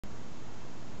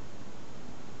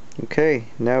Okay,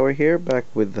 now we're here back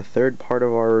with the third part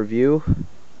of our review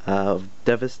of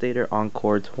Devastator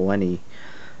Encore 20.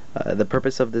 The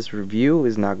purpose of this review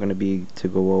is not going to be to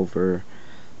go over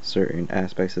certain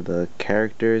aspects of the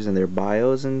characters and their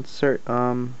bios and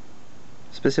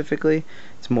specifically.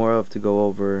 It's more of to go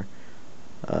over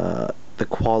the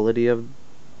quality of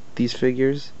these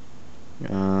figures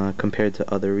compared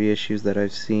to other reissues that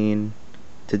I've seen,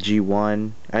 to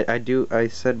G1. I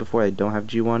said before I don't have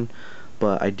G1,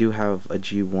 but I do have a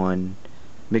G1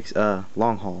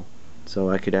 long haul, so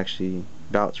I could actually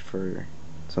vouch for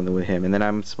something with him. And then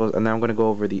I'm going to go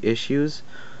over the issues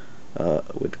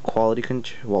with quality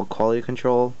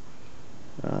control,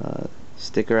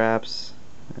 sticker apps,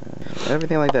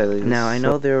 everything like that. Now I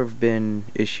know there have been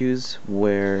issues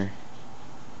where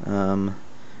I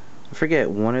forget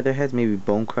one of their heads, maybe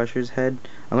Bone Crusher's head.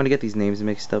 I'm gonna get these names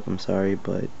mixed up, I'm sorry,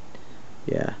 but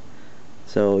yeah.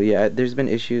 So yeah, there's been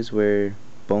issues where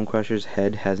Bone Crusher's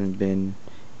head hasn't been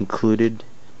included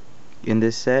in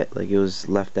this set, like it was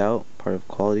left out, part of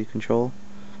quality control.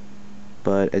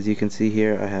 But as you can see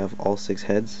here, I have all 6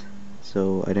 heads,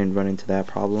 so I didn't run into that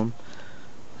problem.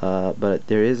 But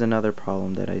there is another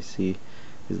problem that I see,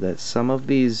 is that some of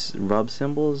these rub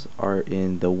symbols are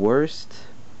in the worst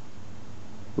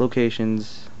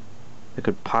locations that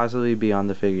could possibly be on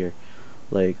the figure.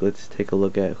 Like, let's take a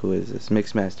look at who is this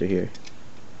Mixmaster here.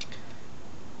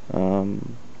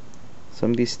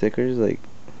 Some of these stickers, like,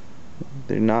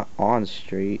 they're not on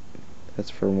straight, that's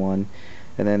for one.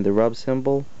 And then the rub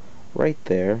symbol right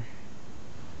there,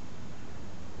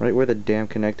 right where the damn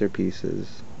connector piece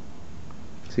is,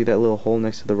 see that little hole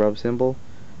next to the rub symbol?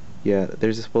 Yeah,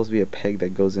 there's supposed to be a peg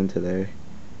that goes into there,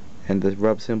 and the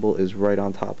rub symbol is right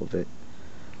on top of it.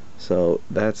 So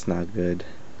that's not good.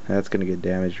 That's gonna get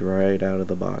damaged right out of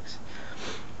the box.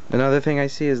 Another thing I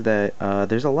see is that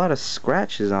there's a lot of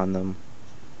scratches on them.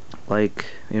 Like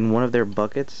in one of their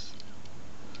buckets,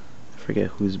 I forget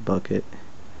whose bucket.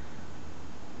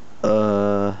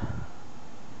 Dang,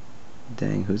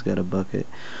 who's got a bucket?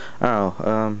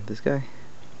 Oh, this guy.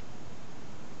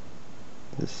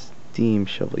 The steam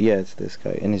shovel. Yeah, it's this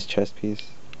guy in his chest piece.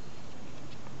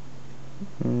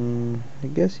 I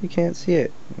guess you can't see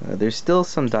it. There's still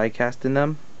some die cast in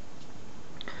them,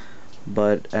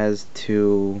 but as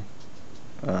to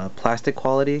plastic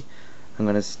quality, I'm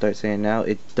gonna start saying now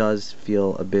it does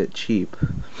feel a bit cheap.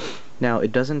 Now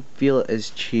it doesn't feel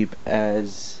as cheap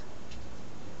as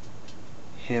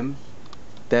him.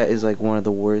 That is like one of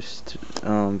the worst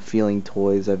feeling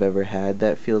toys I've ever had.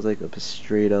 That feels like a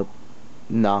straight up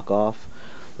knockoff.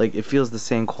 Like, it feels the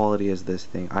same quality as this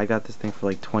thing. I got this thing for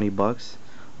like 20 bucks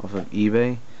off of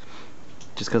eBay,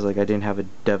 just because like I didn't have a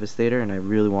Devastator and I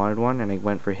really wanted one, and I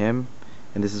went for him,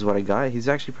 and this is what I got. He's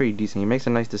actually pretty decent. He makes a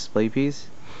nice display piece,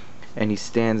 and he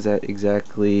stands at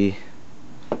exactly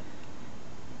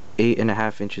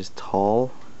 8.5 inches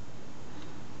tall.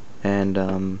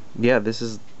 And yeah, this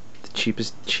is the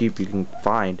cheapest cheap you can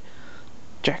find.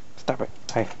 Jack, stop it.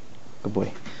 Hi, good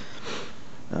boy.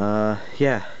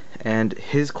 Yeah, and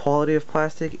his quality of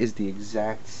plastic is the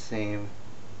exact same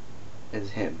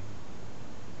as him,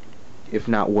 if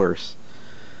not worse.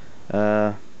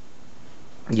 Yeah,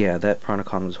 that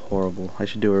Pronicon was horrible. I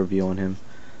should do a review on him.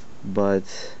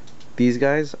 But these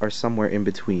guys are somewhere in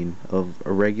between of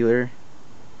a regular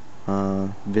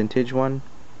vintage one,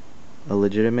 a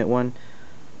legitimate one,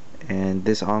 and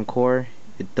this Encore.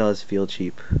 It does feel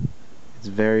cheap. It's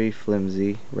very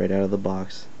flimsy right out of the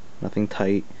box, nothing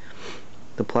tight.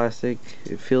 The plastic,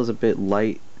 it feels a bit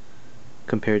light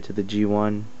compared to the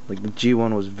G1. Like, the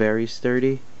G1 was very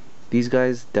sturdy. These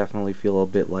guys definitely feel a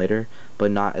bit lighter, but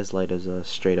not as light as a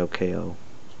straight up KO.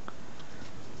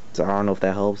 So I don't know if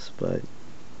that helps, but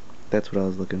that's what I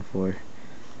was looking for.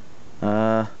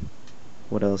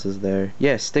 What else is there?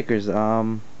 Yeah, stickers.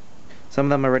 Some of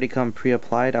them already come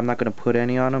pre-applied. I'm not gonna put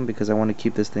any on them because I want to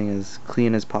keep this thing as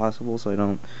clean as possible so I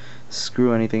don't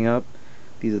screw anything up.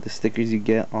 These are the stickers you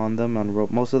get on them.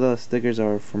 Most of the stickers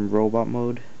are from robot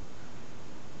mode.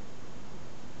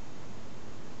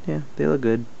 Yeah, they look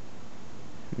good.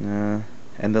 And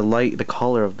the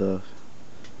color of the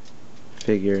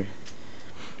figure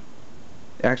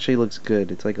actually looks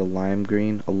good. It's like a lime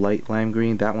green, a light lime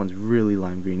green. That one's really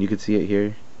lime green. You can see it here.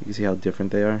 You can see how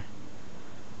different they are.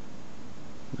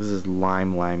 This is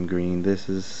lime green. This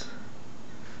is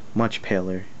much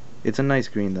paler. It's a nice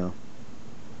green though.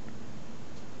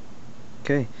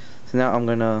 Okay, so now I'm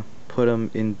gonna put them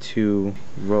into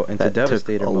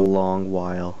Devastator mode. Took a long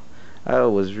while. I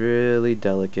was really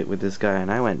delicate with this guy,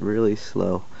 and I went really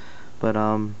slow. But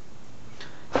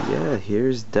yeah,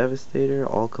 here's Devastator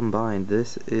all combined.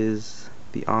 This is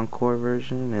the Encore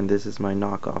version, and this is my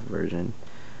knockoff version.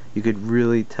 You could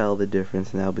really tell the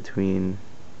difference now between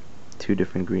two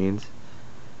different greens.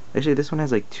 Actually, this one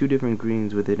has like two different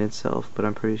greens within itself, but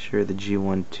I'm pretty sure the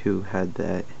G1 too had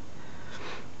that.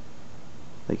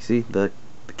 Like, see the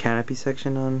canopy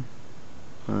section on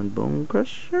Bone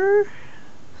Crusher?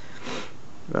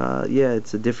 Yeah,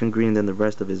 it's a different green than the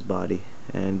rest of his body,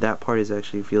 and that part is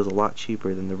actually feels a lot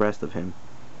cheaper than the rest of him.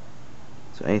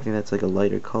 So anything that's like a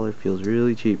lighter color feels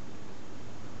really cheap.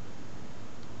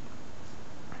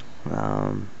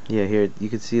 Yeah, here you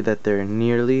can see that they're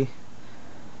nearly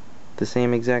the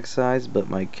same exact size, but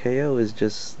my KO is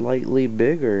just slightly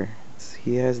bigger.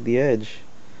 He has the edge.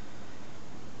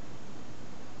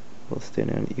 We'll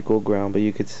stand on equal ground, but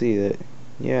you could see that,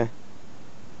 yeah,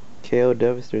 KO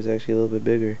Devastator is actually a little bit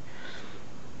bigger.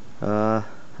 I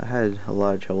had a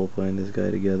lot of trouble putting this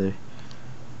guy together,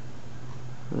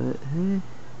 but you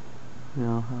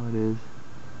know how it is.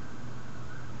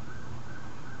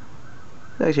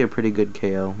 It's actually a pretty good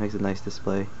KO, makes a nice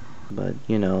display. But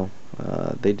you know,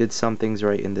 they did some things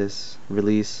right in this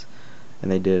release,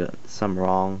 and they did some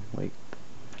wrong, like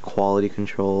quality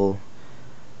control,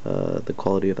 the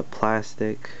quality of the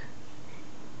plastic.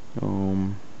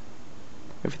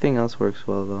 Everything else works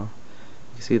well though.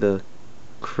 You see the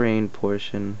crane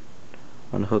portion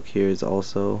on hook here is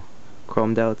also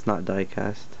chromed out. It's not die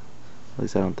cast. At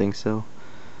least I don't think so.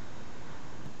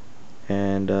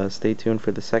 And stay tuned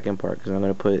for the second part, because I'm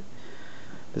going to put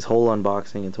this whole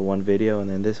unboxing into one video, and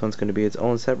then this one's going to be its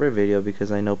own separate video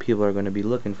because I know people are going to be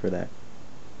looking for that.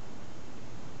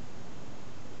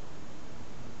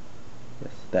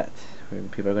 Yes, that.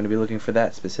 People are going to be looking for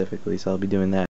that specifically, so I'll be doing that.